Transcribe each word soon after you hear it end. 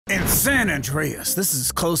In San Andreas, this is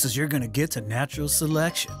as close as you're gonna get to natural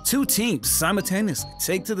selection. 2 teams simultaneously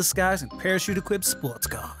take to the skies in parachute-equipped sports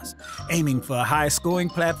cars, aiming for a high-scoring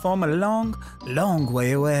platform a long, long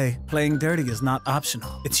way away. Playing dirty is not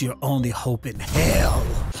optional. It's your only hope in hell.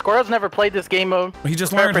 Squirrel's never played this game mode. He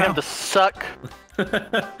just learned for how. him to suck.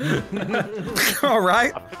 All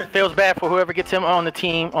right. Feels bad for whoever gets him on the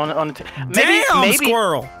team. On the team. Damn,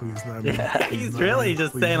 Squirrel. Please, not me. He's really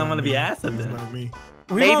just saying I'm gonna be ass at this. Not me.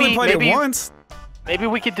 We've only played it once. Maybe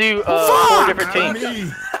we could do 4 different teams.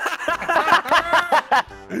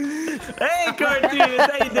 Hey, Cartoonz,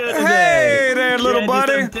 how you doing today? Hey there, little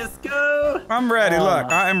buddy. Disco? I'm ready.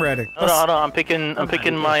 Look, I am ready. Hold on. I'm picking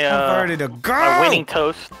my I'm ready to go. my winning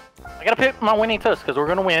toast. I gotta pick my winning toast because we're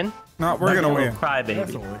gonna win. No, we're gonna win. Cry,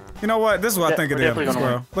 baby. You know what? This is what I think it is,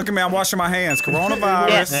 Squirrel. Look at me, I'm washing my hands.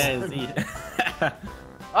 Coronavirus.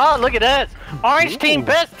 Oh, look at that. Orange team,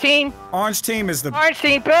 best team. Orange team is the Orange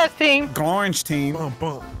team, best team. Orange team. Orange.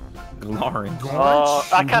 Oh,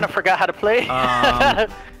 I kind of forgot how to play. All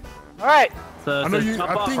right. So, I think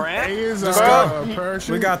A is just go.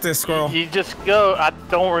 parachute. We got this, Squirrel. You just go. I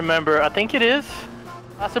don't remember. I think it is.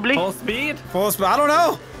 Possibly. Full speed? Full speed. I don't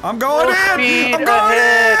know. I'm going in. Speed I'm going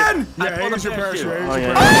ahead. in. Yeah, A is your parachute. Oh,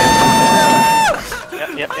 yeah.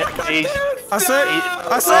 Yep. I saved it.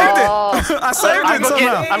 I saved it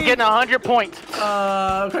somehow. I'm getting 100 points.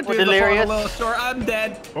 Delirious. I'm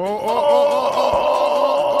dead. I'm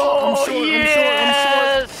short.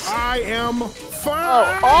 Yes. I am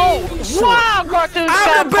fine. Oh, wow, Cartoonz.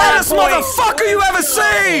 I'm the baddest motherfucker you ever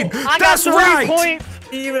seen. I That's got 3 right. points.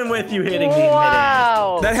 Even with you hitting me.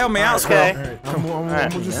 Wow. That helped me out, Squirrel. Hey, I'm gonna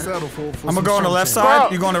just settle for I'm gonna go on the left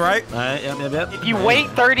side. You going to the right? All right, yep. If you wait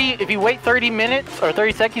 30 minutes or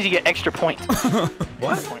 30 seconds, you get extra points.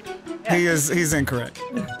 What? Yeah. He's incorrect.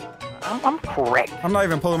 I'm correct. I'm not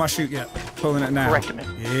even pulling my chute yet. Pulling it now. Correct me.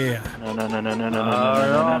 Yeah. No.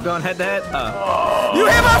 I'm going head to head. You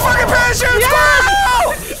hit my fucking parachute,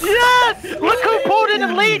 Squirrel! Yes! Look who pulled in the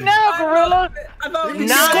lead now, Gorilla.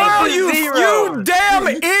 Squirrel, you damn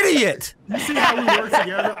idiot! You see how we work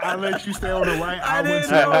together? I let you stay on the right. I went to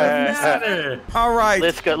the left. All right.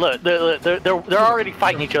 Let's go. Look, they're already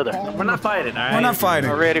fighting each other. We're not fighting, all right? We're not fighting.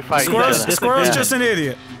 We're already fighting each other. Squirrel's just an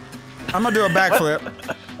idiot. I'm gonna do a backflip.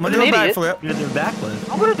 I'm gonna do a backflip. You're gonna do a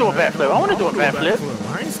backflip. I'm gonna do a backflip. I wanna do a backflip.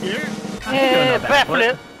 I ain't scared. Yeah,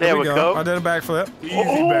 backflip. There we go. I did a backflip. Easy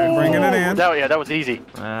back. Bringing it in. That was easy.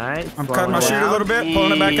 All right. I'm cutting my chute a little bit,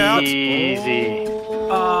 pulling it back out. Easy.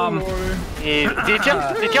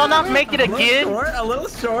 Did y'all not make it again? A little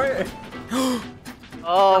short.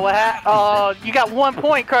 Oh, what happened? Oh, you got 1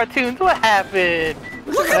 point, Cartoonz. What happened?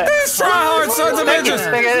 Look at these tryhard sons of bitches.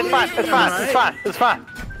 It's fine.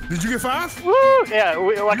 Did you get 5? Woo! Yeah,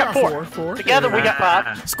 I got 4. Together we got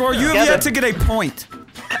 5. Squirrel, you have yet to get a point.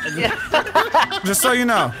 Just so you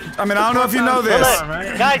know. I mean, I don't know if you know this.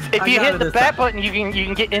 Look, guys, if you hit the back button, you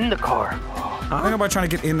can get in the car. Ain't nobody trying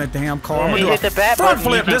to get in the damn car. I'm You gonna hit do the a back front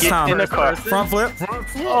button, you flip can this get time. in the car. Front flip.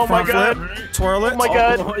 Oh my god. Twirl it. Oh my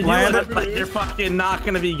god. You look like you're fucking not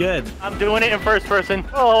gonna be good. I'm doing it in first person.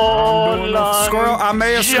 Oh, Long Squirrel, I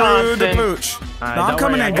may have screwed the pooch. No, I'm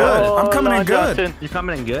coming in good. I'm coming in good. You're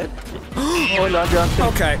coming in good? Oh, Long Johnson.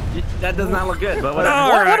 Okay. That does not look good, but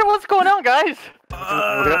whatever. What's going on, guys?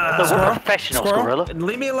 We're professionals, Gorilla.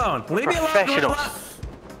 Leave me alone. Leave me alone. Professionals.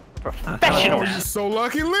 Professionals. You're so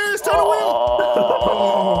lucky. Liz, turn the wheel.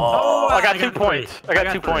 Oh, I got 2 points. I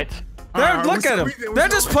got 2 points. Look at them. They're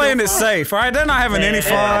just playing it safe, right? They're not having any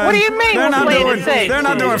fun. What do you mean They're not playing doing. it safe? They're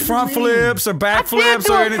not doing front flips or back flips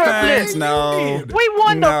or do a front anything. flip. No. We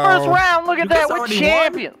won the first round. Look at that. We're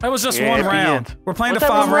champions. That was just one round. We're playing the Was that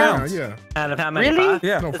 5 one round? rounds. Yeah. Out of how many? Really? 5?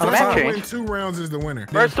 Yeah. No, It's first a match to change. win 2 rounds is the winner.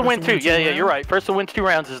 First to win 2. win Yeah, rounds. you're right. First to win 2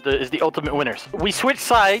 rounds is the ultimate winners. We switch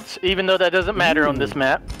sides, even though that doesn't matter on this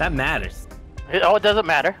map. That matters. It doesn't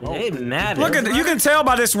matter. It matters. Look at you can tell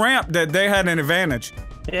by this ramp that they had an advantage.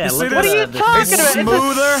 Yeah, You see look this? What are you at talking It's about? It's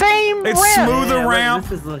smoother. the same It's ramp. smoother Yeah, ramp.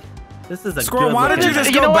 This is a Squirrel, good why did you looking- just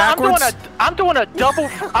You go know what? backwards? I'm doing a double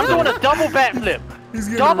backflip. He's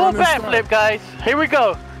getting Double a running start. backflip, guys. Here we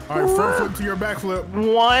go. All right, front flip to your back flip.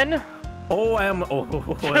 1, Oh, that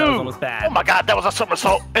was 2. almost bad. Oh my god, that was a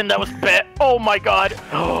somersault, and that was bad. Oh my god.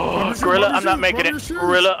 Oh, Gorilla, I'm not making it.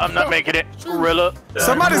 Gorilla, I'm not making it. Gorilla.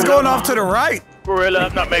 Somebody's going off to the right. Gorilla,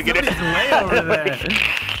 I'm not making it. Way over there.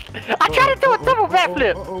 I tried to do a double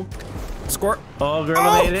backflip. Uh-oh. Squirt. Oh,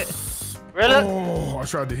 Gorilla made it. Gorilla. Oh, I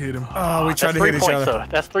tried to hit him. Oh, we tried That's to 3 hit each points, other. though.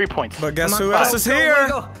 That's 3 points. But guess Come on, who else five. is here?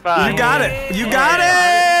 Five. You got it. You got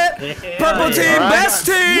it. Purple team, best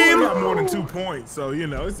You team. got more than 2 points, so you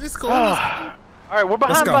know it's close. All right, we're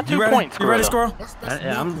behind by 2 points. You ready, Squirrel?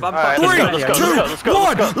 Yeah, I'm All right, 3, 2,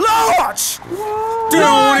 1, launch!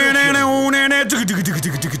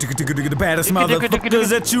 The baddest motherfuckers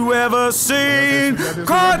that you ever seen.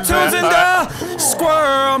 Cartoonz and the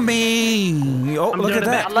Squirrel me. Oh, look at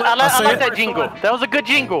that. I like that jingle. That was a good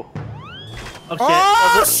jingle.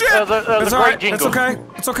 Oh shit! That was a great jingle. It's okay.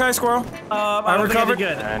 It's okay, Squirrel. I recovered.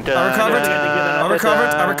 Good. I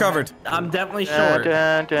recovered. I'm definitely short.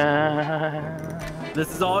 This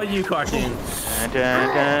is all you, Cartoonz.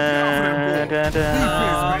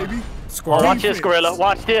 Squirrel. Watch this, Gorilla.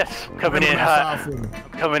 Watch this. Coming in hot.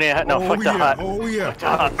 Coming in hot. No, fuck the hot. Oh yeah.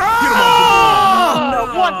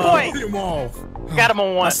 Oh, 1 point. Get him off. Got him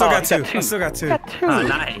on 1. I still got 2. I still got 2. Oh,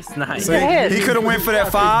 nice. So he could have went for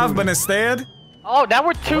that 5, but instead. Oh, now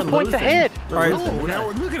we're 2 points ahead. All right.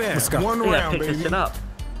 Look at that. Let's go. One round, Pick this baby. shit up.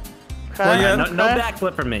 Well, yeah. No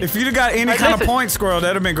backflip for me. If you'd have got any kind of points, Squirrel,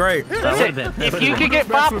 that'd have been great. If you could get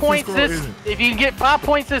 5 points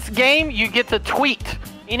this game, you get to tweet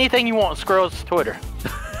anything you want on Squirrel's Twitter.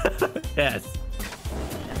 Yes.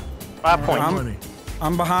 5 points.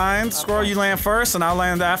 I'm behind. Squirrel, you land first, and I'll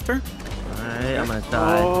land after. Alright, I'm gonna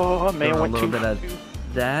die. Oh, man, a went little too bit of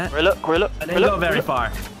that. Gorilla. I didn't go very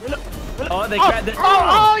far. Oh, they grabbed it.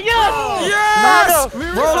 Oh, yes! Yes!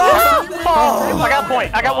 Roll off! I got a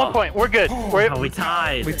point. I got 1 point. We're good. Oh, we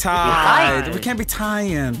tied. We tied. tied. We can't be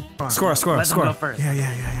tying. Squirrel. Let them go first.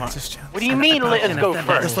 Yeah. Just chill. What do you mean let us go Just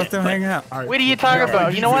first? let them hang out. What are you talking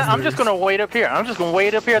about? You know what? I'm just going to wait up here. I'm just going to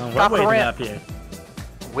wait up here at the top of the ramp.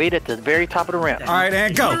 Wait at the very top of the ramp. All right,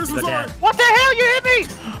 and go. What the hell? You hit me!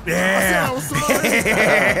 Yeah. You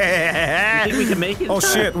think we can make it? Oh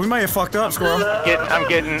shit, we may have fucked up, Squirrel. I'm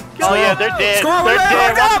getting. Oh yeah, they're dead. Squirrel, They're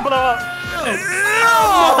dead. fucked up. Blow up.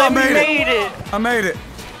 Oh, They I made it. it. I made it.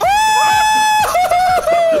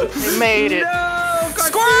 They made it.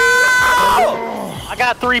 Squirrel! I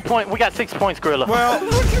got 3 points. We got 6 points, Gorilla. Well,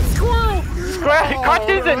 Look at Squirrel.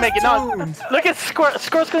 Cartoonz didn't make it. No, look at Squirrel.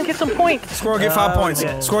 Squirrel's gonna get some points. Squirrel get 5 points.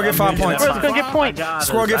 Squirrel get 5 points. Squirrel's gonna get points.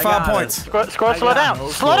 Squirrel get 5 points. Squirrel, slow down.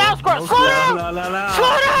 Slow down, Squirrel. Slow down.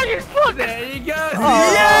 Slow down, you fuck. There you go.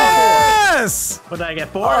 Yes! What did I get?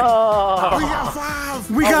 4? We got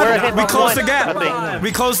 5. We we're closed the one, gap. I think.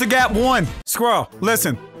 We closed the gap 1. Squirrel,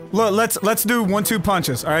 listen. Look, let's do 1-2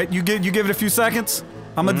 punches. All right, you give it a few seconds.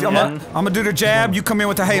 I'm gonna do the jab. You come in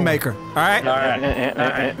with the haymaker. All right. All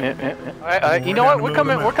right. You know what? We're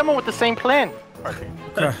coming with the same plan. Okay.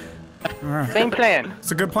 All right. Same plan.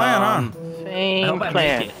 It's a good plan, huh? Same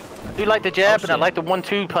plan. I do like the jab, and I like the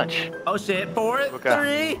 1-2 punch. Oh shit. 4,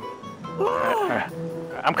 3.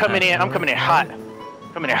 I'm coming in. I'm coming in hot.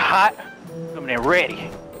 Coming in hot. Coming in ready.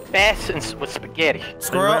 Fast and with spaghetti.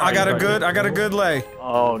 Squirrel, I got a good lay.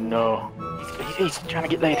 Oh no. He's trying to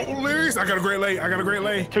get laid. Hilarious. I got a great lay.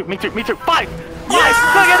 Me too. 5. Yes! Look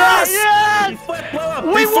at that. Yes! He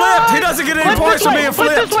flipped. He doesn't get any points for being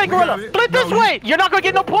Flip flipped. this way, Gorilla. Flip this way. You're not gonna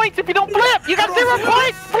get no points if you don't flip. You got 0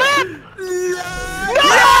 points. Flip. No!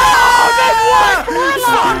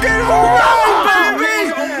 Fucking right,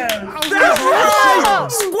 baby! That's right!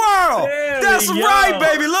 Squirrel! That's right,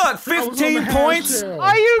 baby! Look, 15 points!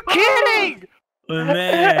 Are you kidding?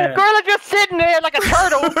 Man. Gorilla just sitting there like a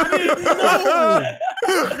turtle.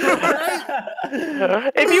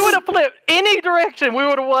 If you would have flipped any direction, we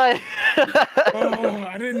would have won. Oh,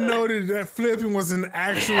 I didn't know that flipping was an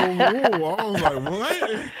actual rule. I was like, what?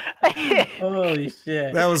 Holy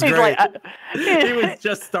shit. That was He's great. like, He was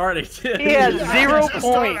just starting. he has 0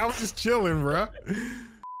 points. I was just chilling, bro.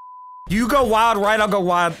 You go wide right, I'll go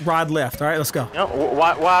wide left. All right, let's go. No,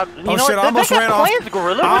 why? You know, shit, I almost ran off. Plans,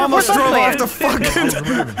 Gorilla. I almost What's drove our off the plans?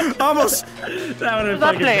 fucking. Almost. That would have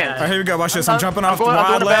Not fucking planned. All bad. right, here we go. Watch this. I'm jumping off the I'm wide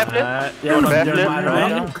doing a left. backflip. Yeah, I'm Backflip. doing mine right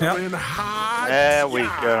now. Coming hot. There we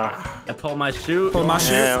go. I pull my shoe. Pull my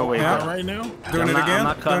shoe. There we Yeah. go. Right now. Doing it I'm again.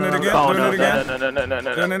 not Doing it cutting again. off. Doing it again. No.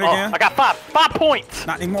 Doing it Oh, again. I got 5 points.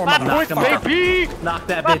 Not anymore. 5 mother- points, baby. Knock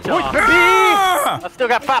that 5 bitch points, off. baby. Ah! I still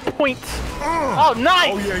got 5 points. Oh,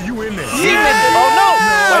 nice. Oh yeah, you in there. Oh no!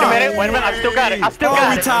 Wait a minute! I still got it. I still Oh, got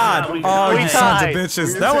we it. tied. Oh, We you sons of tied.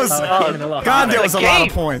 bitches. That was. God, God, that was a lot game.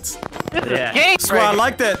 of points. This is Yeah. a game. Squirrel, I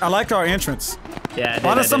like that. I liked our entrance. Yeah,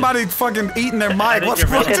 Why does somebody fucking eating their mic? What's you're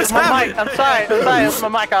what right. just It's my mic. happened? I'm sorry. It's my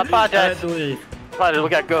mic. I apologize. We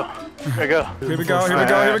gotta go. Here we go. Here we go. Here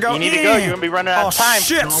we go. You need to go. You're gonna be running out of time. Oh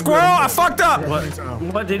shit, Squirrel! I fucked up.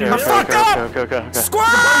 What did you I do? fucked up. Go. Squirrel!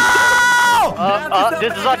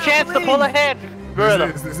 This is our chance to pull ahead.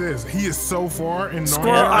 Gorilla. This is. He is so far in.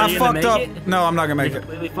 Squirrel, Are I you gonna fucked up. make it? No, I'm not gonna make it.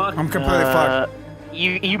 Completely fucked? I'm completely fucked.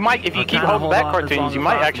 You might, if you keep kinda holding hold back on as long Cartoonz, as you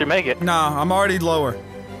might possible. actually make it. Nah, I'm already lower.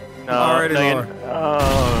 No, Already no, lower.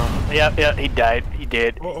 Oh, yeah, he died. He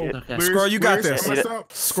did. Okay. Squirrel, you got this. What's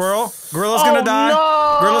up? Squirrel, Gorilla's gonna die.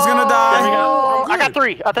 No! Gorilla's gonna die. Oh, I got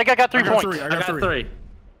 3. I think I got 3 points. I I got got 3. 3.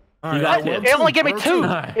 All You right, got it. It only gave me 2.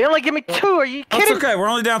 Alright. It only gave me 2. Are you That's kidding? okay. We're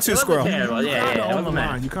only down 2, Squirrel. Terrible. Yeah, Kinda yeah, on the yeah.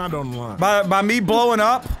 line. You kind of on the line. By me blowing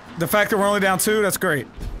up, the fact that we're only down 2, that's great.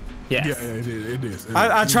 Yes. Yeah, it is. It is.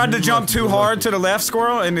 I tried to jump too hard to the left,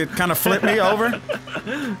 Squirrel, and it kind of flipped me over.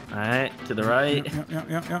 Alright, to the right.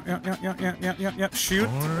 Yep. Shoot.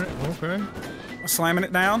 All right. Okay. Slamming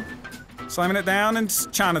it down. Slamming it down in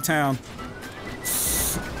Chinatown.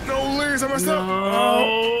 No, Lyrics, I messed up.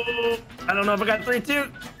 Oh, I don't know if I got 3 too.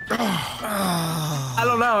 I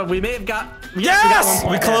don't know. We may have got. Yes!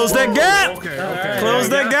 We closed that gap! Okay. Close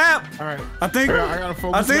that gap! All right. I think I gotta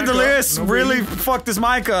focus back Delirious up. really fucked his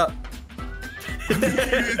mic up.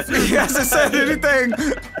 He hasn't said anything.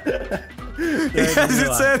 He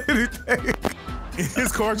hasn't said anything.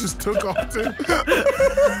 His car just took off too.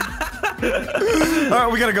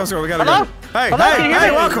 Alright, we gotta go, sir. We gotta Hello? go. Hey, Hello? Can you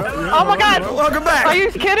hear me? welcome. Oh my God! Welcome back. Are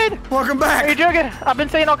you kidding? Welcome Are you back. joking? I've been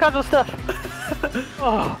saying all kinds of stuff.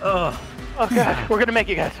 Oh God, we're gonna make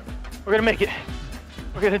it, guys. We're gonna make it.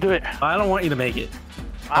 We're gonna do it. I don't want you to make it.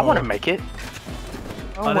 I want to make it.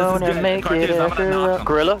 I this is want to good. make Cartoonz, it I'm gonna knock after. 'em.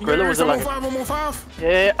 Gorilla was it I'm on like? 5. I'm on 5.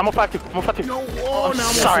 Yeah, I'm on 5 too. I'm on 5 too. No. I'm Oh, now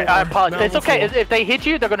I'm sorry, on 4. I apologize. Now It's I'm on okay. 4. If they hit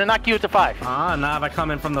you, they're gonna knock you to 5. Ah, now if I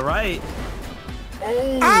come in from the right.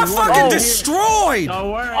 Oh, I'm fucking Oh. destroyed.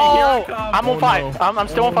 Don't worry. Oh, here I come. I'm on 5. I'm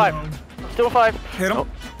still on 5. I'm still on 5. Hit him.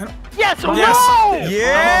 Yes! Yes. No!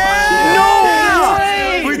 Yeah. No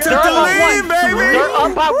way! We took They're the up by lead, 1. baby. They're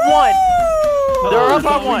up by 1. They're up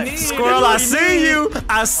by 1. Squirrel, I see you.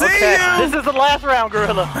 I see Okay, you. this is the last round,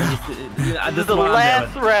 Gorilla. This This is the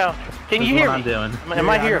last round. Can you hear I'm me? doing. Am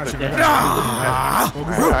I here? Alright,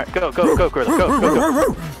 go, Gorilla.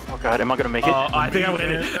 Go. Oh God, am I gonna make it? Oh, I think I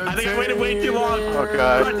waited. I think I waited way too long. Oh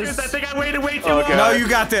God. Cartoonz, I think I waited way too Oh, long. God. No, you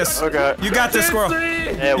got this. Okay. You got this, Squirrel.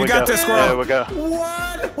 There we You got go. this, Squirrel. There we go.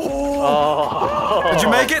 What? Oh. Did you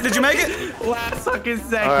make it? Did you make it? Last fucking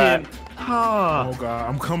second. Alright. Oh. Oh God,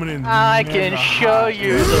 I'm coming in. I can show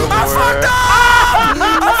you the I fucked up! I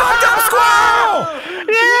fucked up, Squirrel!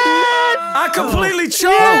 Yes! I completely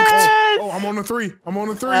choked. Yes! Oh, I'm on the 3. I'm on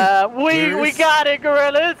the 3. We got it,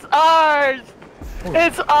 Gorilla. It's ours.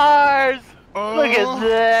 It's ours. Look at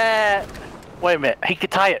that. Wait a minute. He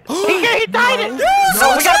could tie it. He tied it. Yes,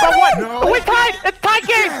 No, we got it by 1. No. We tied. It's tie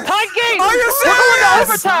game. Tie game. Are you We're going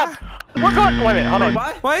to serious? overtime. We're going. Wait a minute. Hold on.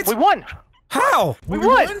 What? Wait. We won. How? We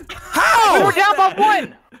won. We How? were down by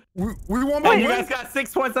 1. We won by Wait, you 1. guys got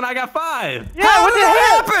 6 points and I got 5. Yeah, How what did the hell?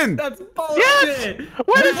 that happen? That's Yes. bullshit.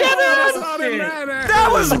 We're the That's champions. all that matters.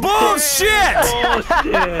 That was bullshit.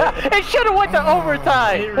 Bullshit. It should have went to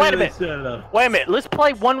overtime. It Wait a really minute. should've. Wait a minute. Let's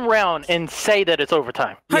play 1 round and say that it's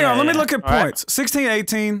overtime. Hang on, let me Yeah. look at All right. points. 16,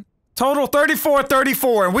 18. Total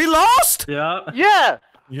 34-34. And we lost? Yep. Yeah.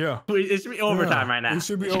 Yeah. It should be overtime right now. It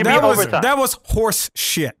should be should be overtime. That was horse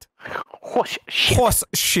shit. Whoosh, shit. Horse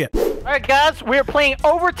shit. All right, guys, we're playing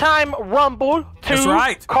overtime rumble 2 That's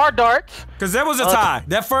right. car darts. Because that was a tie.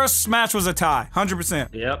 That first match was a tie. 100%.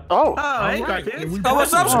 Yep. Oh, Oh, hey, Cartoonz. Oh,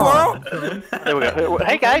 what's up, Squirrel? there we go.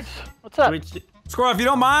 Hey guys, what's up? Which, Squirrel, if you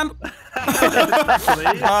don't mind,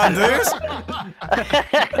 this.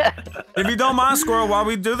 If you don't mind, Squirrel, while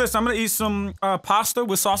we do this, I'm gonna eat some pasta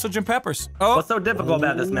with sausage and peppers. Oh, what's so difficult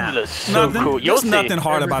about this map? That's so nothing. cool. You'll There's see. nothing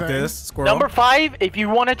hard about Everything. this, Squirrel. Number 5, if you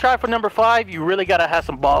want to try for number 5, you really gotta have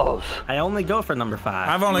some balls. I only go for number 5.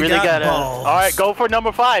 I've only Really got gotta. balls. All right, go for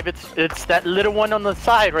number 5. It's that little one on the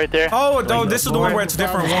side right there. Oh, no, this is the one where it's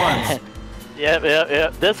different ones. Yep.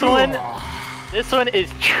 This one is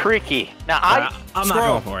tricky. Now I'm not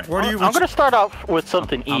Squirrel, going for it. where do you? I'm gonna start off with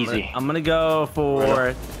something easy. I'm gonna go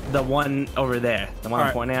for the one over there. The one I'm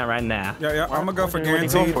Alright. pointing at right now. Yeah, I'm gonna go for What are you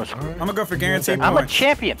going guaranteed. for? I'm gonna go for guaranteed I'm a points.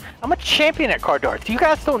 champion. I'm a champion at car darts. You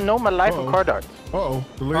guys don't know my life of car darts. Uh-oh.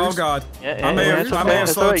 Oh God. Yeah, I may have it's okay.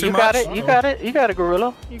 It's slowed alright. too You got much. it. You got it. You got it,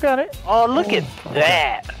 Gorilla. You got it. Oh, look at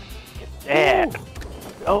that. Look at that.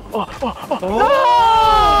 Oh.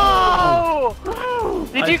 No!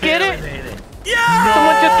 Did you get it? Yeah!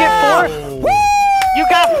 Someone just get 4? Woo! You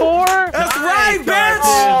got 4? That's right, bitch!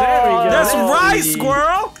 There we go. That's right,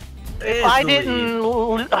 Squirrel! I didn't.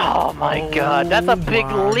 Oh my God, that's a big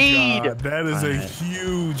lead. God, that is a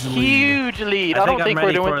huge lead. Huge lead. I don't I'm think we're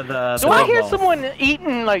ready doing. for the Do I hear balls. someone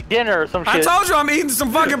eating like dinner or some I shit? told you I'm eating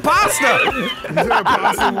some fucking pasta. You said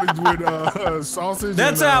pasta with sausage.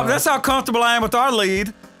 That's and, how comfortable I am with our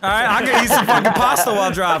lead. All right, I can eat some fucking pasta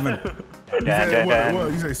while driving. You said,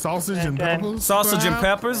 what, you say sausage and peppers? Sausage and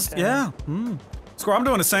crab? peppers, yeah. Squirrel, I'm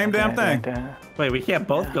doing the same damn thing. Wait, we can't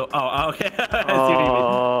both go. Oh, okay. I see what you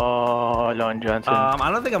Oh, Lon Johnson. mean.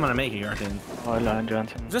 I don't think I'm gonna make it, Cartoonz. Oh, Lon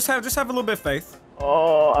Johnson. Just have a little bit of faith.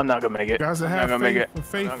 Oh, I'm not gonna make it. Guys that I'm have not gonna make it.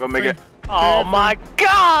 faith, I'm not gonna make it. Oh my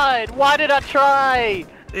God! Why did I try?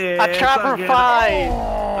 Yeah, I tried for 5.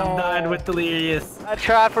 I'm dying with Delirious. I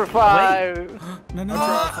tried for 5. No.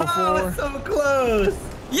 Oh, it's so close.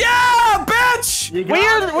 Yeah, bitch! You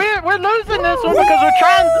got it. We're losing this one because we're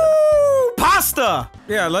trying. Woo! Pasta.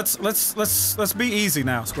 Yeah, let's be easy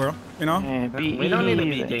now, Squirrel. You know. We don't need to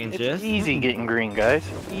be dangerous. It's easy getting green, guys.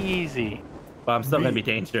 Easy. But I'm still gonna be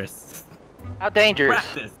dangerous. How dangerous?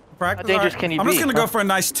 Practice. Practice. How dangerous All can you I'm be? just gonna go for a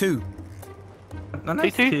nice 2. A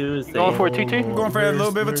nice 2-2? two, You going for a 2-2? I'm going for a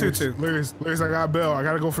little bit of a 2-2. Lyrics, I got Bell. I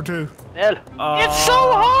gotta go for 2. Hell. It's so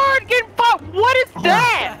hard getting fucked. What is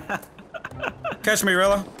that? Catch me,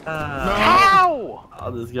 Rilla. How?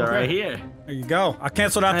 I'll just go right here. There you go. I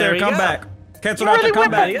canceled out There there. we Come go. back. Canceled You out really there.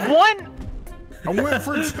 Come went back. for 1? I went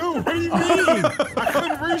for 2. What do you mean? I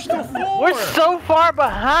couldn't reach the 4. We're so far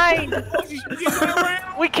behind.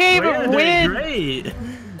 We can't We're even doing win. great.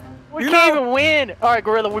 We You can't know- even win. All right,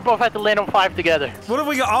 Gorilla, we both have to land on 5 together. What if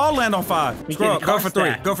we all land on 5? We Squirrel, can go car for 3.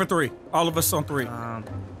 stack. Go for 3. All of us on 3. I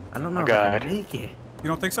don't know if I God. can make it. You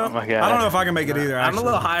don't think so? Oh my God. I don't know if I can make it either. I'm Actually, a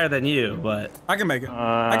little higher than you, but I can make it.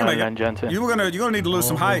 I can make Lon it. Johnson. You're gonna need to lose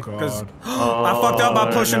some height because God. I fucked up by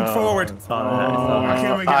pushing no. forward. it's all I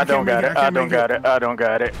can't make it. I don't got it. I don't got it. I don't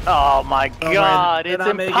got it. Oh my God, it's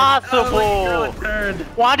impossible.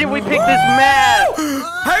 Why did we pick this map?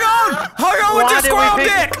 Hang on with Why your did we squirrel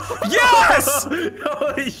pick- dick. Yes,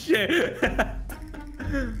 Holy shit.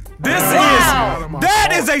 this Wow. that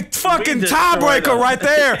is a fucking We destroyed tiebreaker them. right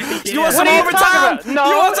there. You want What some are you overtime? talking about? No,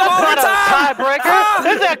 You want some that's not overtime? a tiebreaker.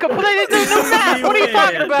 This is a completely new map. What are you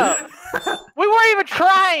talking about? We weren't even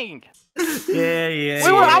trying. Yeah.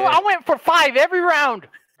 We were. I went for 5 every round.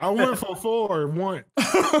 I went for 4 once.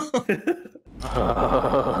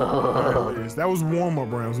 That was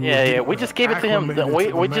warm-up rounds. Yeah. We just gave it to him.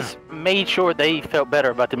 We just made sure they felt better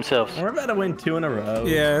about themselves. We're about to win 2 in a row.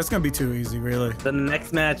 Yeah, it's gonna be too easy, really. The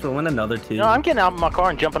next match, we'll win another 2. No, I'm getting out of my car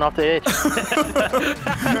and jumping off the edge.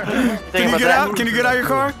 Can you get out? Can you get out of your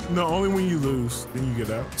car? No, only when you lose, then you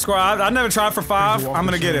get out. Squirrel, I never tried for 5. I'm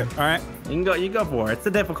gonna get it. All right. You go for it. It's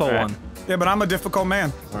a difficult one. Yeah, but I'm a difficult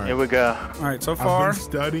man. Here we go. All right, so I've far. been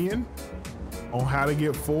studying on how to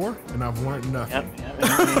get 4, and I've learned nothing.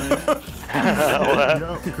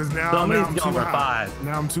 Because now I'm Somebody's too going for high. 5.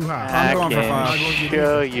 Now I'm too high. I'm going for 5. I can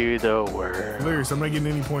show you the world. Lyrics, I'm not getting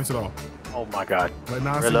any points at all. Oh my God. Like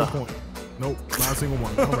not a Rilla. single point. Nope, not a single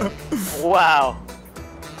one. All right. Wow.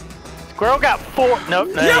 Squirrel got 4. Nope,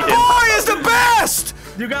 no, Your he didn't. boy is the best.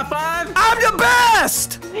 You got 5? I'm the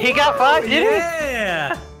best. He got 5, did he?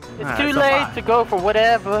 Yeah. It's too late to go for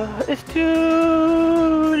whatever. It's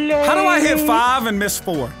too late. How do I hit 5 and miss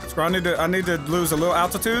 4? Squirrel, I need to lose a little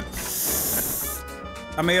altitude.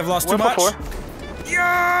 I may have lost too much. 4.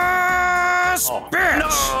 Yes, bitch. No,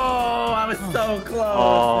 I was so close.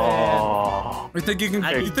 Oh. You think you can?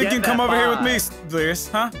 I You can think you can get come that over here with 5. me, Delirious?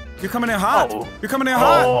 Huh? You're coming in hot. Oh. You're coming in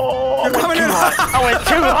hot. Oh, You're coming in hot. I went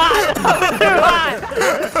too high. I went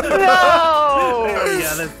too high. No.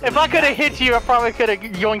 Yeah, If I could have hit you, I probably could have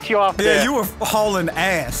yoinked you off Yeah, there. you were hauling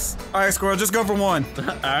ass. All right, Squirrel, just go for 1. all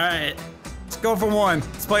right. Let's go for 1.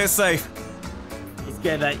 Let's play it safe. Let's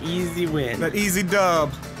get that easy win. That easy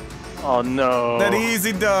dub. Oh no. That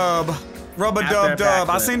easy dub. Rubber After dub a dub.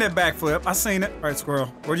 I backflip. seen that backflip. I seen it. All right, Squirrel.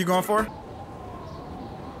 What are you going for?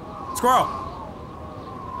 Squirrel.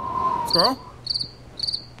 Squirrel.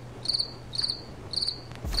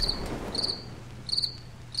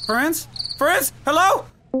 Friends? Friends? Hello?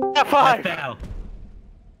 Got 5. Foul.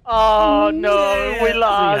 Oh no, Yeah. we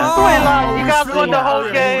lost. Oh, We lost. You guys won the whole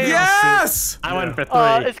game. Yes! I went for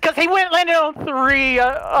 3. It's because he went landed on 3.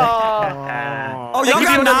 Oh, y'all give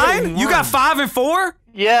got you 9? You got 5 and 4?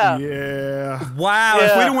 Yeah. Yeah. Wow, if we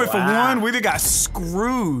Yeah. didn't win for 1, we'd have got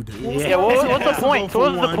screwed. Yeah, what's the point?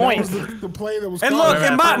 What was the point? That was the play that was And called. look,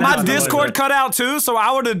 and my Yeah. Discord cut out too, so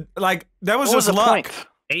I would have, like, that was What was just the luck. point?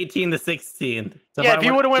 18 to 16. So Yeah, if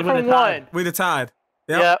you would have went for 1. We'd have tied.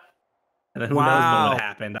 Yep. Yep. And then who Wow. knows what would have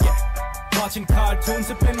happened. Watching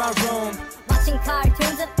cartoons up in my room. Watching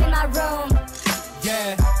cartoons up in my room.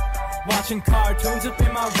 Yeah. Watching cartoons up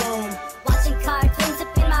in my room. Watching cartoons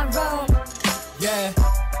up in my room. Yeah.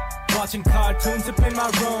 Watching cartoons up in my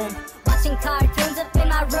room. Watching cartoons up in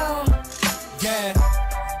my room. Yeah.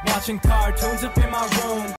 Watching cartoons up in my room.